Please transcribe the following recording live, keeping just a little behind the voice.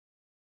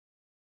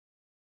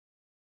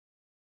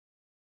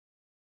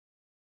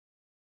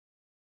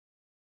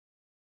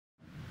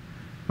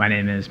My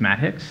name is Matt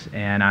Hicks,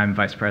 and I'm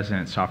Vice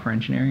President of Software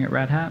Engineering at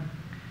Red Hat.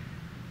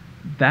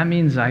 That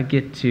means I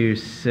get to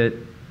sit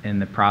in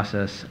the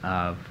process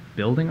of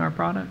building our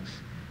products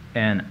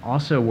and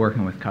also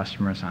working with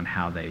customers on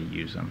how they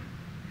use them.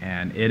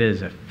 And it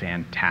is a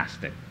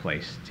fantastic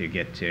place to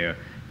get to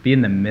be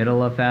in the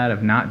middle of that,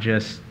 of not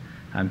just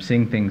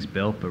seeing things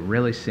built, but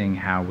really seeing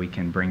how we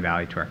can bring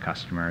value to our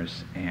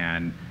customers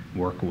and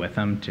work with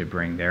them to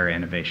bring their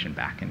innovation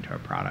back into our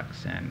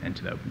products and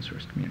into the open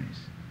source communities.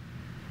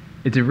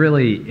 It's a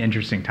really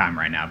interesting time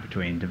right now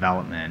between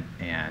development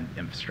and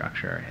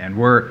infrastructure. And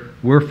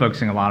we're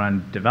focusing a lot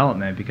on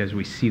development because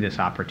we see this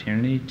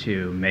opportunity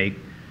to make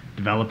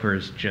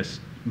developers just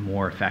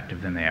more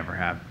effective than they ever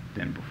have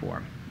been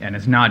before. And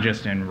it's not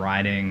just in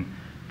writing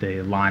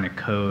the line of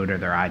code or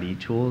their IDE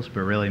tools,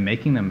 but really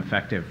making them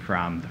effective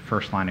from the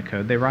first line of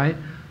code they write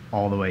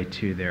all the way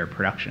to their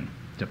production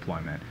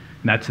deployment.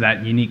 And that's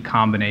that unique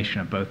combination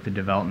of both the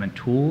development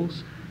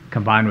tools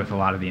combined with a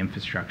lot of the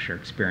infrastructure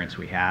experience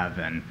we have,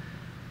 and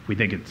we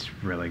think it's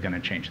really going to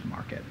change the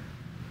market.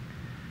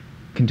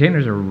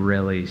 Containers are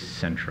really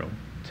central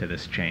to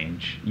this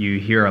change. You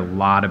hear a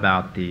lot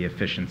about the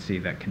efficiency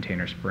that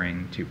containers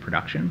bring to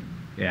production,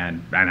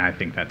 and I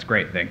think that's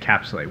great. They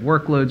encapsulate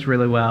workloads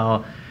really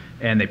well,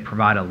 and they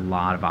provide a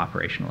lot of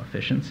operational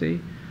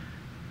efficiency.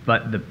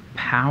 But the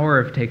power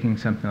of taking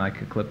something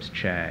like Eclipse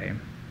Che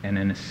and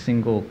in a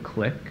single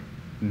click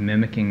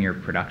mimicking your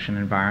production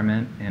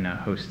environment in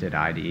a hosted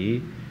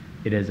IDE,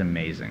 it is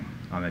amazing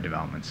on the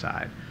development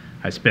side.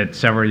 I spent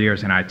several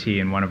years in IT,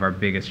 and one of our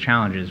biggest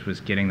challenges was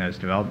getting those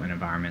development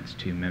environments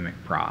to mimic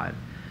prod.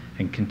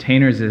 And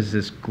containers is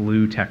this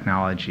glue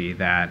technology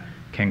that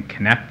can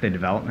connect the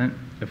development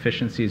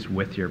efficiencies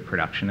with your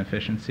production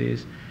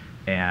efficiencies,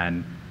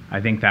 and I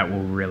think that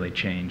will really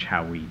change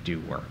how we do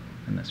work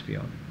in this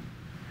field.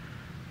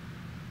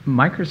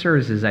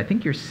 Microservices, I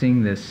think you're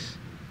seeing this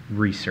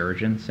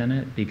resurgence in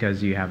it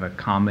because you have a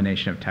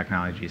combination of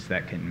technologies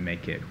that can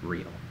make it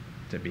real,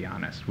 to be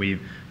honest.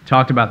 We've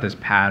talked about this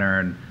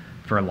pattern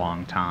for a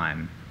long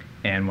time,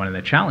 and one of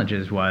the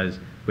challenges was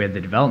we had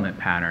the development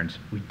patterns,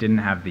 we didn't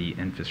have the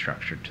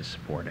infrastructure to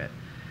support it.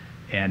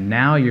 And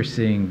now you're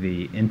seeing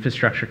the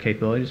infrastructure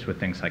capabilities with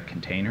things like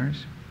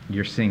containers.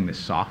 You're seeing the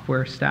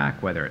software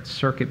stack, whether it's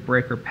circuit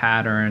breaker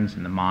patterns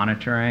and the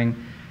monitoring,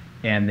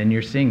 and then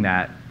you're seeing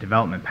that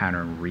development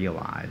pattern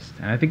realized.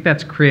 And I think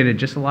that's created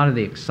just a lot of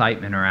the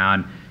excitement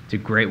around it's a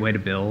great way to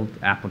build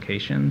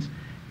applications,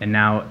 and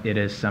now it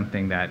is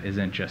something that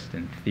isn't just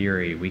in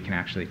theory. We can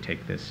actually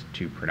take this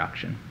to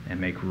production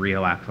and make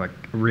real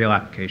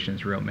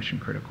applications, real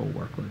mission-critical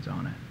workloads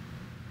on it.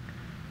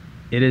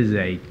 It is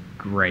a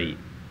great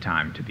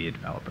time to be a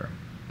developer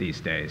these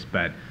days,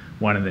 but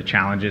one of the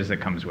challenges that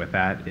comes with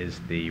that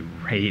is the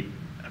rate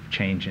of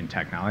change in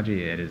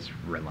technology. It is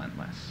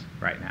relentless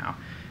right now.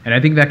 And I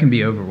think that can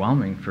be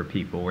overwhelming for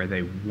people where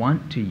they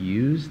want to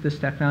use this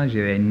technology.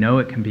 They know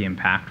it can be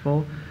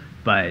impactful,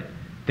 but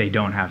they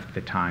don't have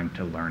the time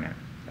to learn it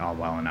all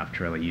well enough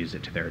to really use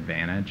it to their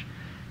advantage.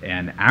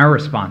 And our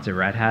response at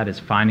Red Hat is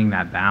finding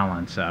that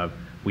balance of,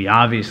 we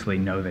obviously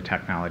know the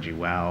technology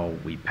well,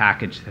 we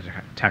package the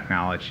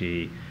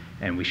technology,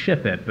 and we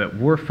ship it, but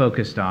we're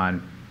focused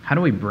on how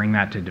do we bring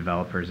that to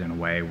developers in a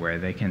way where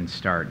they can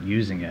start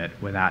using it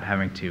without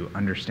having to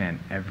understand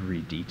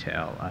every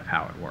detail of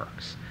how it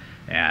works.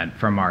 And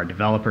from our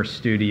developer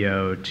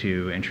studio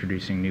to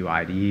introducing new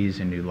IDEs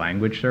and new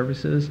language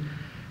services,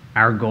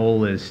 our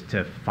goal is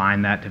to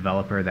find that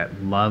developer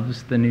that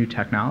loves the new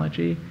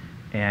technology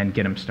and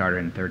get them started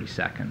in 30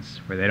 seconds,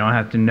 where they don't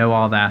have to know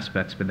all the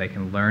aspects, but they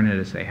can learn it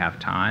as they have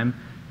time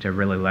to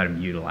really let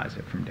them utilize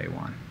it from day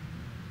one.